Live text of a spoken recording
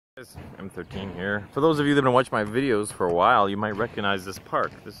M13 here. For those of you that have been watching my videos for a while, you might recognize this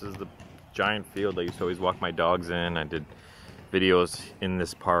park. This is the giant field I used to always walk my dogs in. I did videos in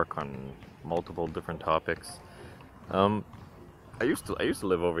this park on multiple different topics. I used to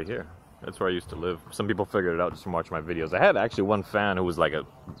live over here. That's where I used to live. Some people figured it out just from watching my videos. I had actually one fan who was like a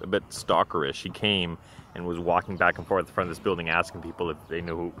bit stalkerish. He came and was walking back and forth in front of this building asking people if they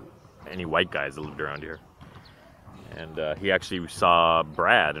knew any white guys that lived around here. And he actually saw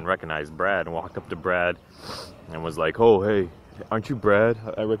Brad and recognized Brad and walked up to Brad and was like, "Oh, hey, aren't you Brad?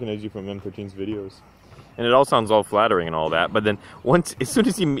 I recognize you from M13's videos." And it all sounds all flattering and all that, but then as soon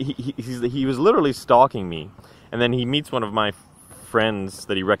as he was literally stalking me, and then he meets one of my friends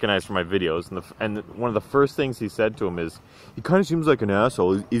that he recognized from my videos, and one of the first things he said to him is, "He kind of seems like an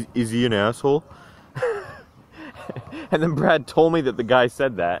asshole. Is he an asshole?" And then Brad told me that the guy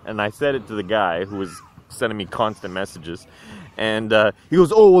said that, and I said it to the guy who was sending me constant messages, and he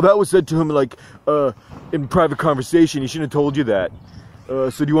goes, "Oh, well, that was said to him like in private conversation. He shouldn't have told you that.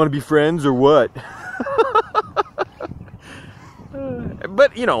 So do you want to be friends or what?"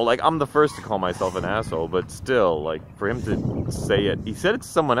 But you know, like, I'm the first to call myself an asshole, but still, like, for him to say it, he said it to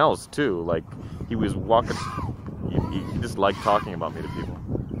someone else too. Like, he was walking, he just liked talking about me to people.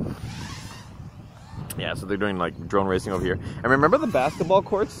 Yeah, so they're doing like drone racing over here. And remember the basketball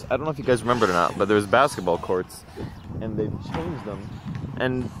courts? I don't know if you guys remember it or not, but there's basketball courts, and they've changed them,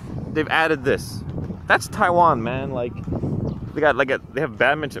 and they've added this. That's Taiwan, man. Like, they got they have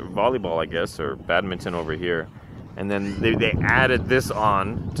badminton, volleyball, I guess, or badminton over here, and then they added this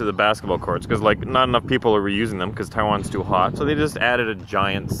on to the basketball courts because like not enough people are reusing them because Taiwan's too hot. So they just added a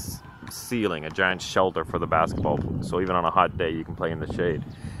giant ceiling, a giant shelter for the basketball. So even on a hot day, you can play in the shade.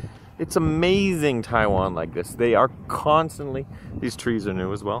 It's amazing, Taiwan like this. They are constantly, these trees are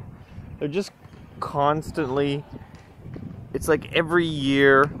new as well. They're just constantly, it's like every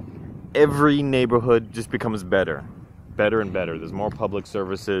year, every neighborhood just becomes better and better. There's more public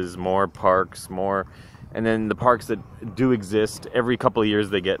services, more parks, and then the parks that do exist, every couple of years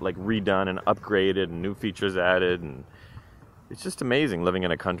they get like redone and upgraded and new features added. And it's just amazing living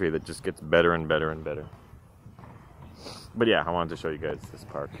in a country that just gets better and better and better. But yeah, I wanted to show you guys this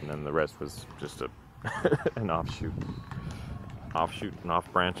park, and then the rest was just an offshoot, an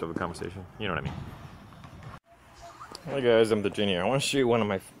off branch of the conversation. You know what I mean? Hey guys, I'm the Genie. I want to show you one of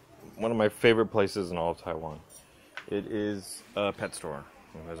my favorite places in all of Taiwan. It is a pet store.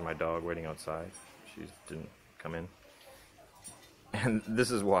 There's my dog waiting outside. She didn't come in, and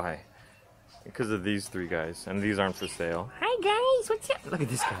this is why. Because of these three guys, and these aren't for sale. Hi guys, what's up? Look at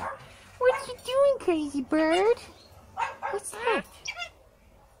this guy. What you doing, crazy bird? What's that?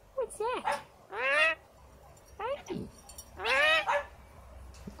 What's that? Hi.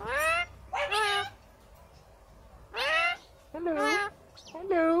 Hello.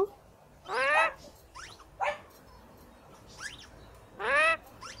 Hello.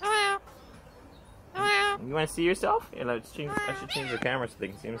 You want to see yourself? Yeah, I should change the camera so they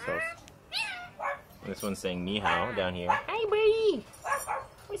can see themselves. And this one's saying ni hao down here. Hi, buddy.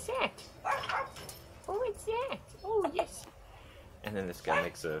 What's that? Oh, what's that? Oh, yes. And then this guy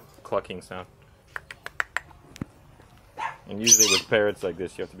makes a clucking sound. And usually with parrots like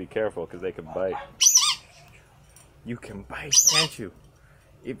this, you have to be careful because they can bite. You can bite, can't you?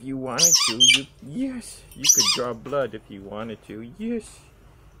 If you wanted to, yes. You could draw blood if you wanted to, yes.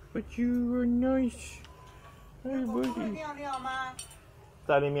 But you are nice. Hi, buddy.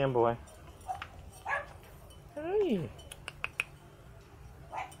 大力面boy. Hi.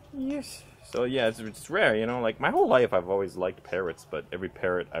 Yes. So yeah, it's rare, you know, like my whole life I've always liked parrots, but every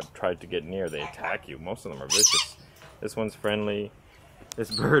parrot I've tried to get near, they attack you. Most of them are vicious. This one's friendly.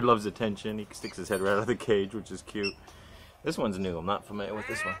 This bird loves attention. He sticks his head right out of the cage, which is cute. This one's new. I'm not familiar with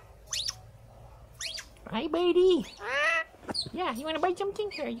this one. Hi, buddy. Yeah, you want to bite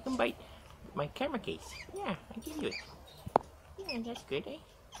something? Here, you can bite my camera case. Yeah, I'll give you it. Yeah, that's good, eh?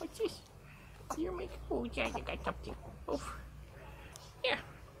 What's this? You're making... Oh, yeah, I got something. Oh. Yeah.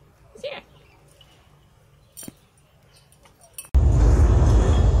 What's that?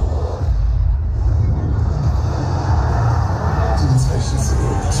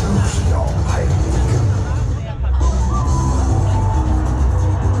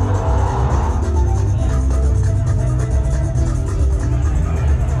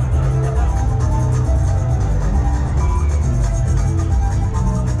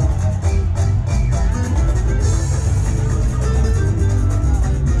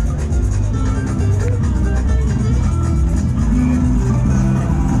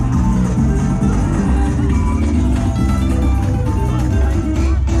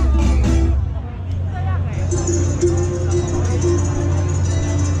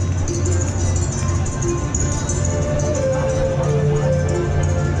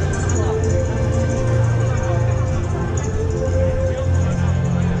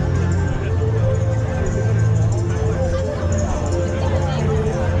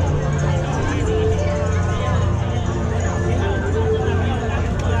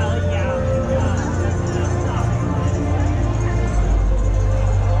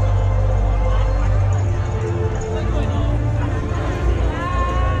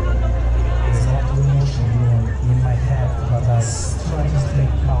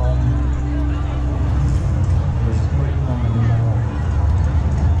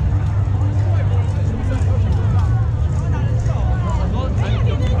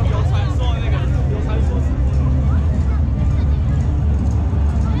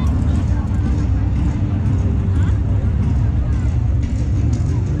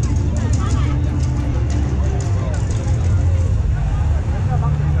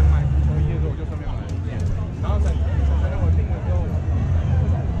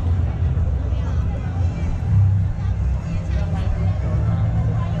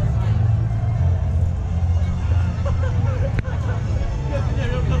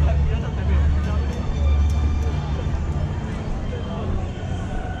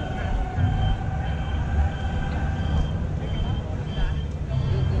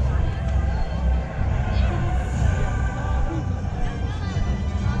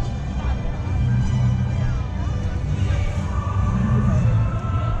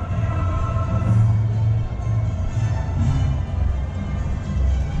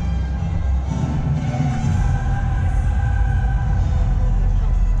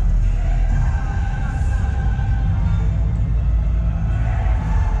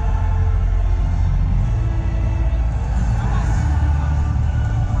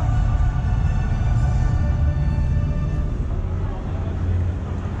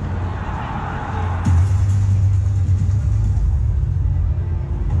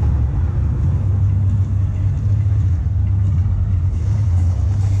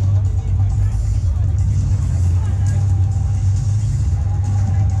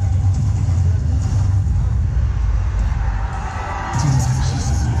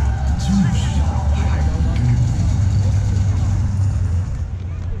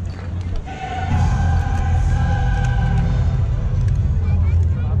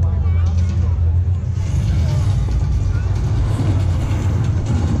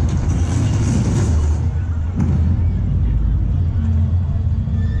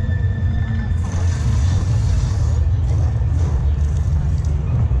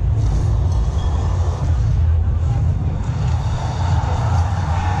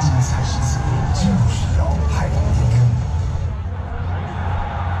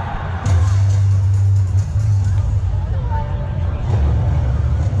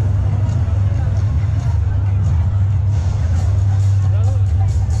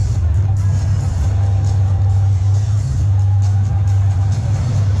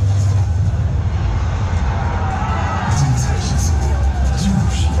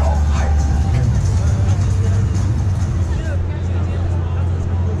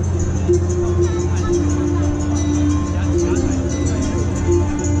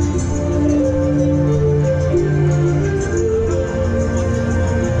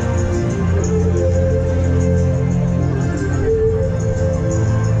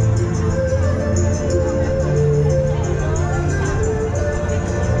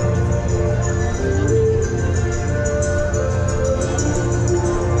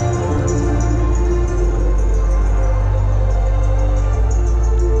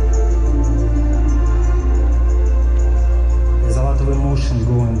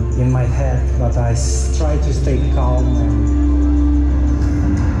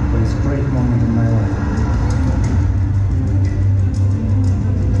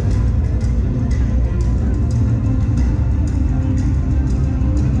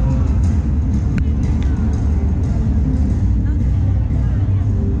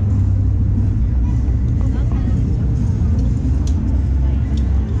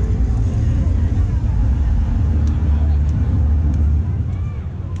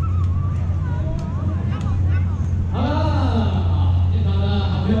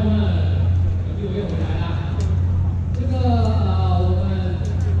 gentlemen.